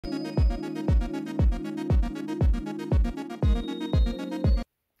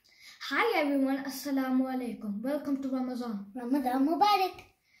Hi everyone, Assalamu alaikum. Welcome to Ramadan. Ramadan Mubarak.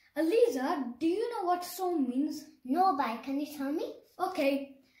 Aliza, do you know what Sawm means? No, but can you tell me?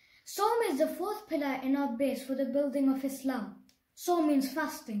 Okay. Sawm is the fourth pillar in our base for the building of Islam. Sawm means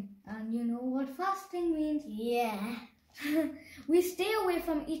fasting. And you know what fasting means? Yeah. We stay away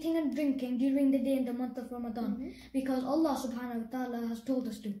from eating and drinking during the day in the month of Ramadan because Allah subhanahu wa ta'ala has told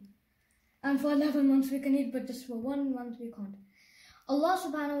us to. And for 11 months we can eat, but just for 1 month we can't. Allah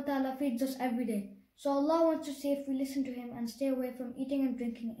subhanahu wa ta'ala feeds us every day. So Allah wants to say if we listen to Him and stay away from eating and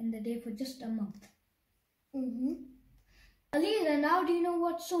drinking in the day for just a month. Aliza, now do you know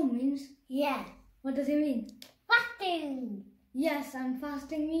what Sawm means? Yeah. What does it mean? Fasting. Yes, and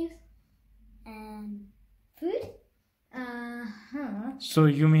fasting means? Food? So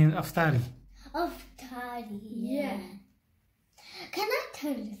you mean Aftari? Iftari. Yeah. Can I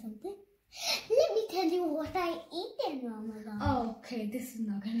tell you something? Let me tell you what I eat in Ramadan. Oh, okay, this is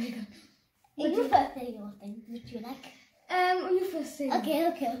not gonna be good. You first say your thing, which you like. You first say.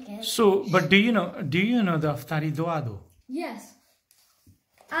 Okay. So, but do you know the Aftari dua though? Yes.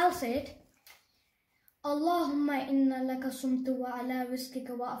 I'll say it. Allahumma inna laka sumtu wa ala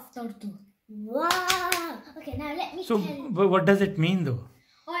rizqika wa aftartu. Wow. Okay, now let me So, tell you. but what does it mean though?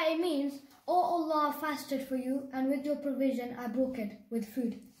 Oh, it means, oh Allah fasted for you and with your provision I broke it with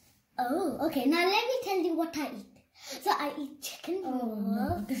food. Oh, okay. Now let me tell you what I eat. So I eat chicken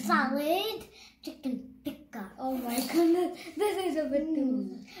roll, salad, chicken tikka. Oh my goodness, this is a bit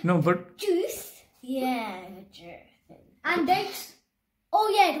too. No, but Juice. Yeah, juice. And dates. Oh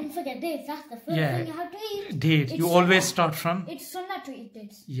yeah, don't forget dates. That's the first Yeah. thing you have to eat. date. You always start from. It's sunnah to eat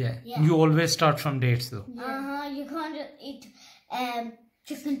dates. Yeah. Yeah. You always start from dates though. You can't just eat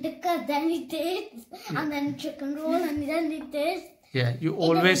chicken tikka, then eat dates, and then chicken roll, and then eat dates. Yeah. You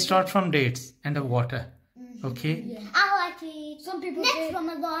always start from dates and the water. Okay. Yeah. I like to eat. Some people Next say.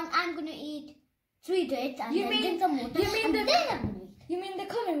 Ramadan, I'm gonna eat 3 dates and You then mean- drink some water. you mean and the- then I'm gonna eat. You mean the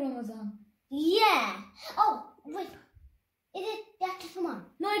coming Ramadan? Yeah. Oh wait, is it after tomorrow?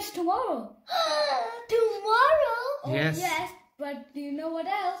 No, it's tomorrow. Tomorrow? Oh, Yes. Yes, but do you know what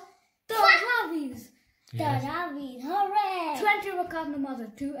else? The What? Tarawihs. Yes. Tarawih, hooray! 20 rakat namaz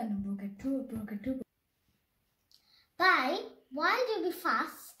are 2 and then broke it 2. Why do we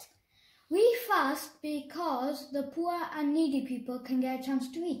fast? We fast because the poor and needy people can get a chance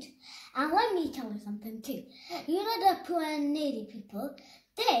to eat. And let me tell you something too. You know the poor and needy people,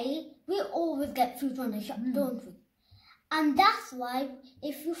 we always get food from the shop, don't we? And that's why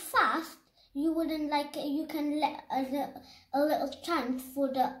if you fast, you wouldn't you can let a little chance for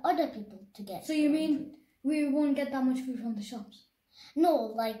the other people to get. So you mean we won't get that much food from the shops?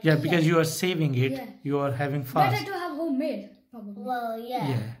 No, Yeah, because you are saving it. Yeah. You are having Better fast. to have homemade, probably. Well, yeah,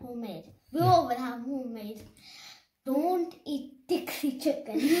 Yeah. homemade. We all will have homemade. Don't eat Dixie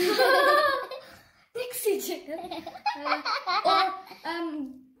chicken. Dixie chicken. Or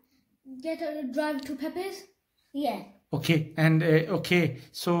get a drive to Pepe's. Yeah. Okay. And okay.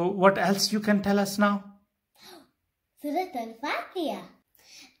 So what else you can tell us now? Surat al-Fatiha.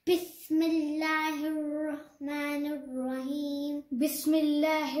 Bismillahirrahmanirrahim.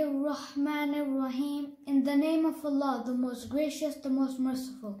 Bismillahirrahmanirrahim. In the name of Allah, the most gracious, the most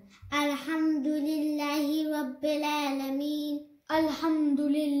merciful. Alhamdulillahi Rabbil Alameen.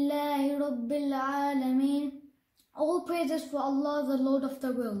 Alhamdulillahi Rabbil Alameen. All praises for Allah, the Lord of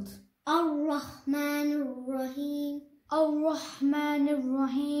the worlds. Ar-Rahmanir-Rahim.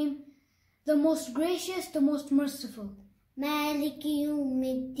 Ar-Rahmanir-Rahim. The most gracious, the most merciful. Maliki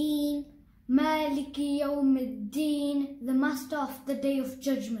Yawmiddin. Maliki Yawmiddin. The master of the day of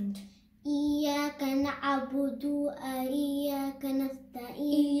judgment. Iyaka na'budu wa iyaka nasta'in.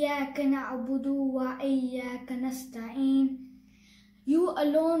 Iyaka na'budu wa iyaka nasta'in. You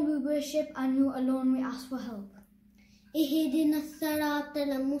alone we worship and you alone we ask for help. Ihdina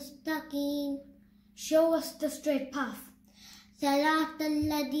as-siratal mustaqim. Show us the straight path. Siratal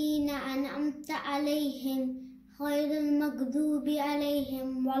ladina an'amta alayhim. غير المغضوب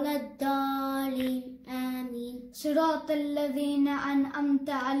عليهم ولا الضالين آمين. صراط الذين أنعمت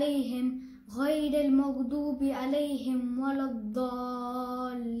عليهم غير المغضوب عليهم ولا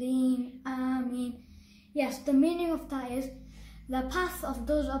الضالين آمين. Yes, the meaning of that is the path of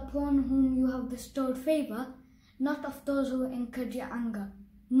those upon whom you have bestowed favor, not of those who incurred your anger,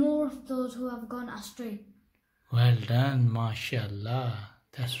 nor of those who have gone astray. Well done, mashallah.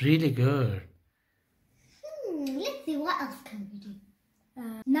 That's really good. Let's see what else can we do.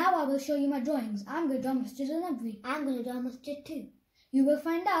 Now I will show you my drawings. I'm going to draw Masjid al-Nabwi. I'm going to draw masjid too. You will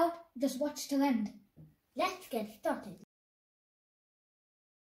find out. Just watch till end. Let's get started.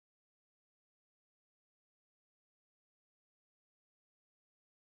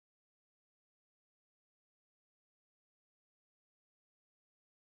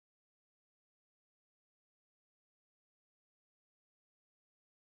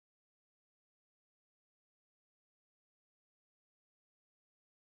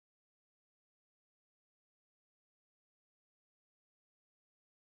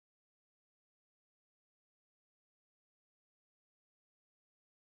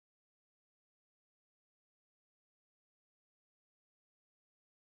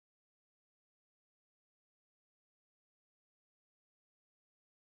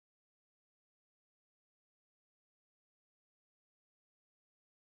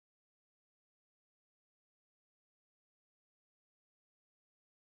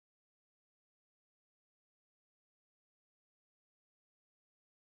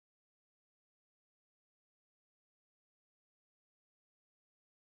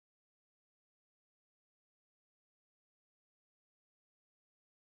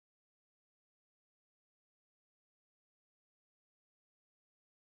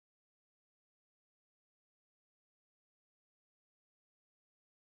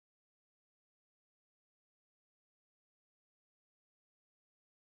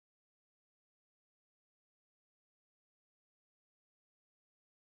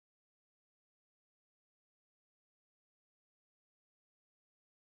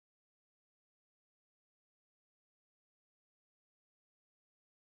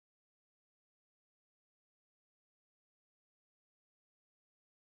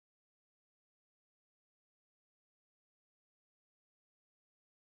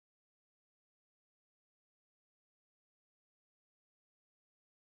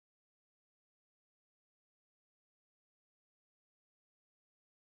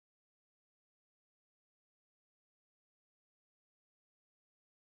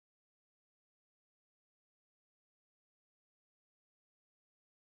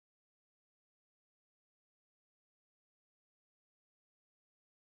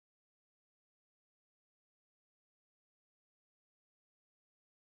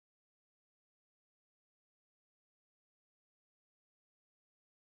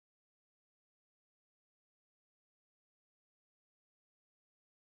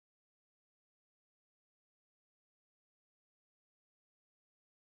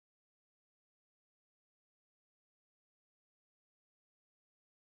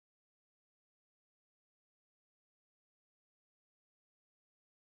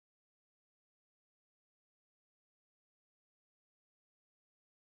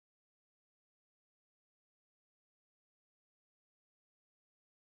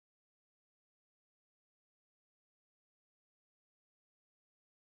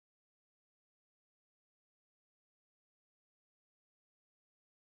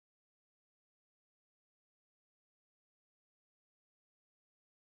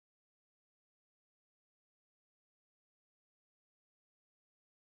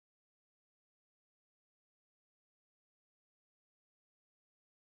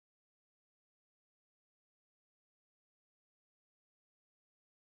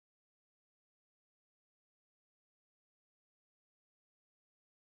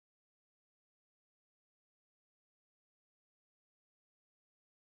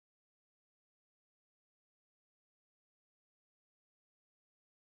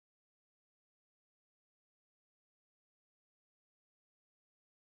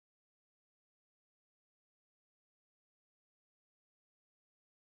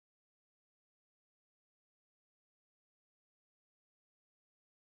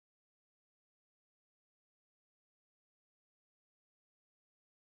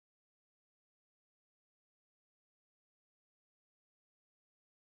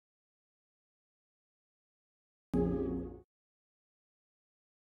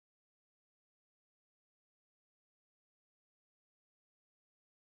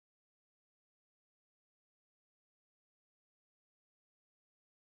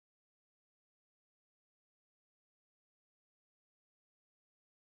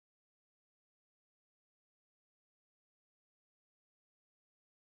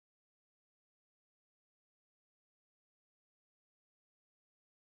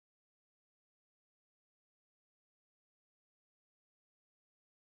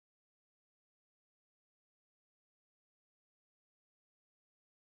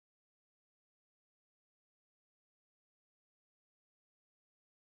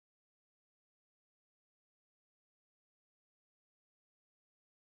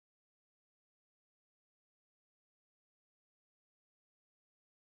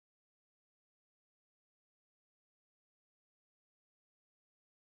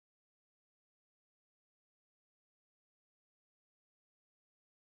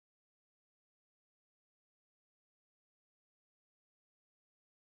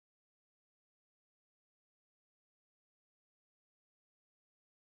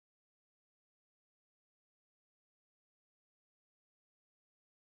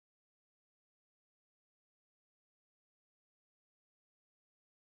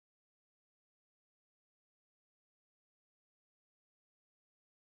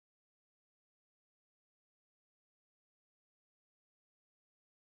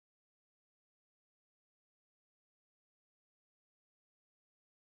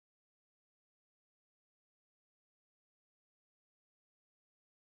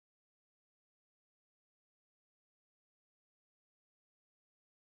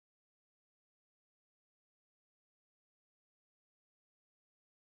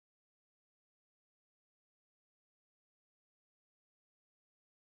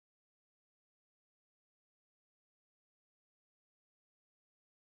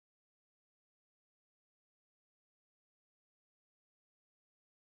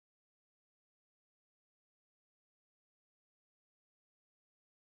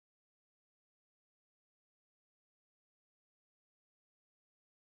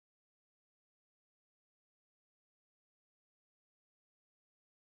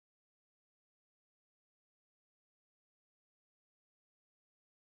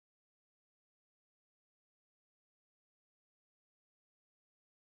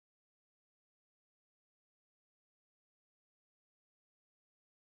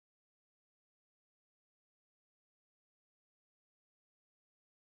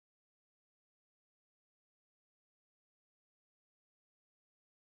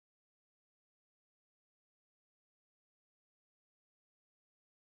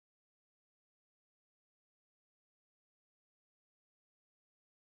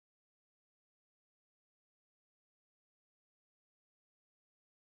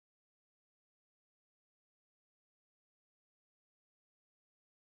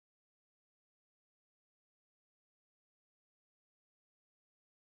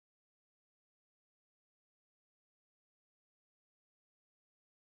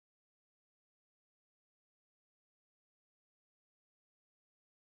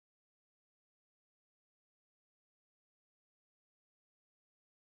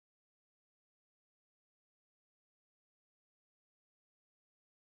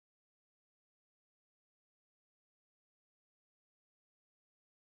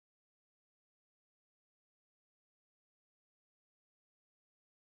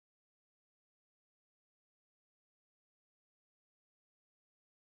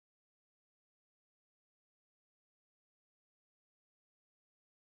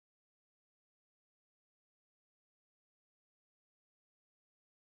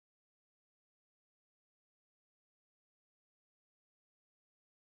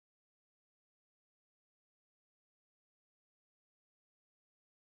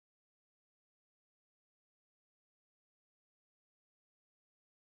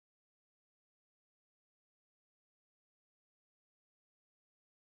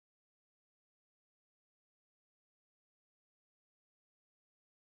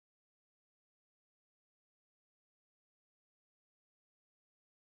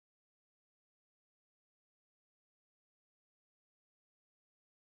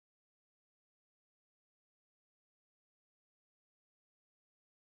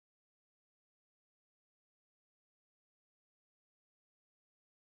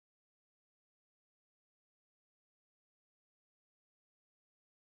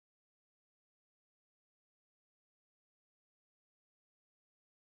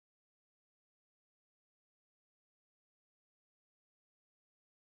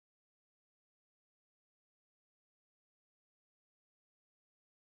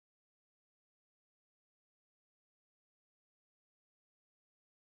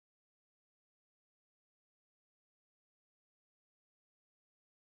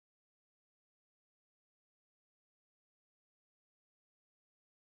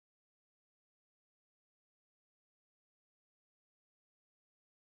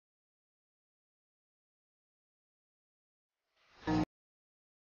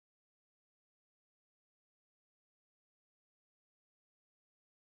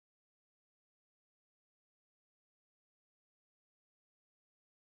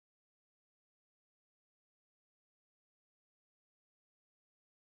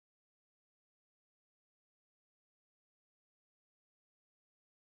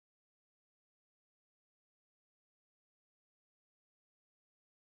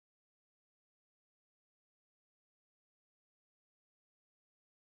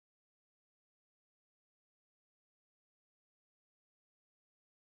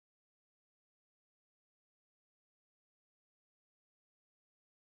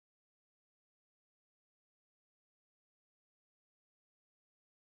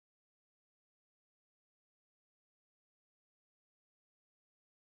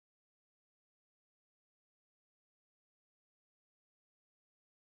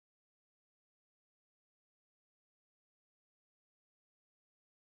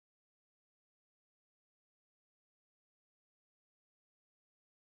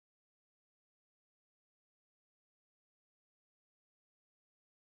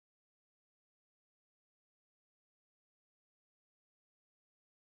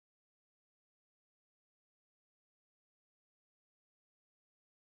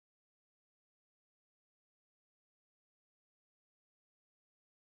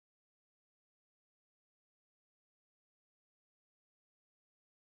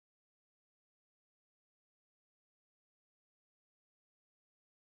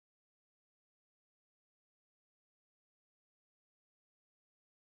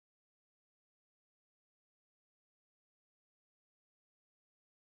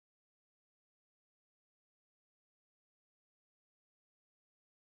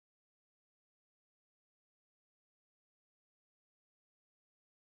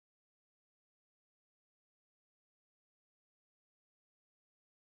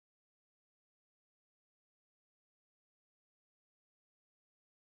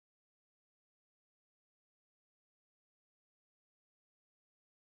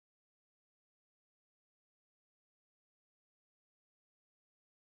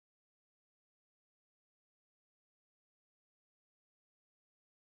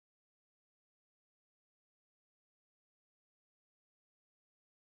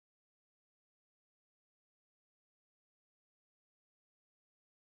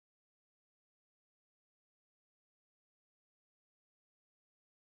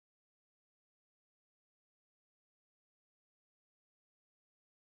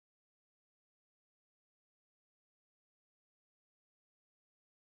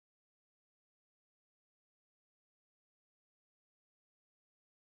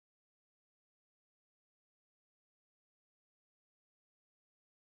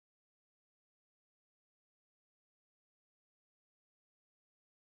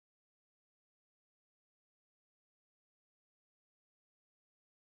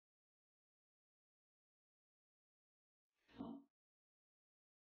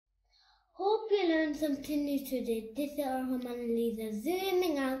 Hope you learned something new today. This is Arham and Aliza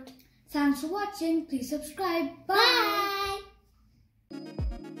zooming out. Thanks for watching. Please subscribe. Bye. Bye.